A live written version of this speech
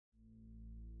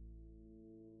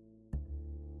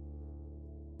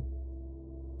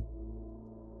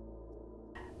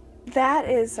That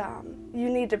is, you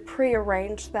need to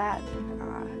pre-arrange that.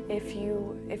 If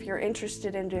you're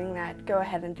interested in doing that, go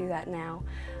ahead and do that now.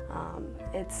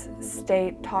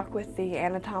 Talk with the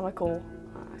Anatomical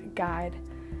Guide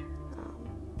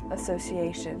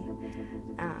Association.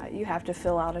 You have to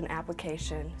fill out an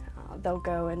application. They'll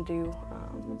go and do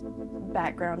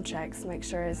background checks, make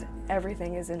sure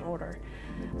everything is in order.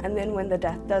 And then when the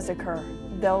death does occur,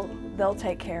 they'll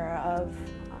take care of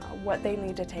what they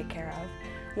need to take care of.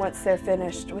 Once they're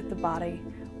finished with the body,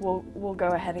 we'll go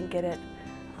ahead and get it,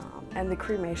 and the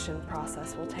cremation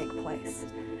process will take place.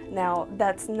 Now,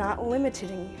 that's not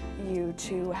limiting you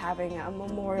to having a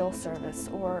memorial service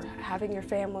or having your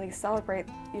family celebrate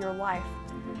your life.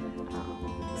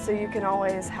 So you can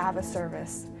always have a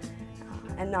service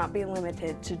and not be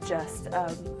limited to just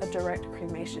a direct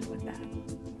cremation with that.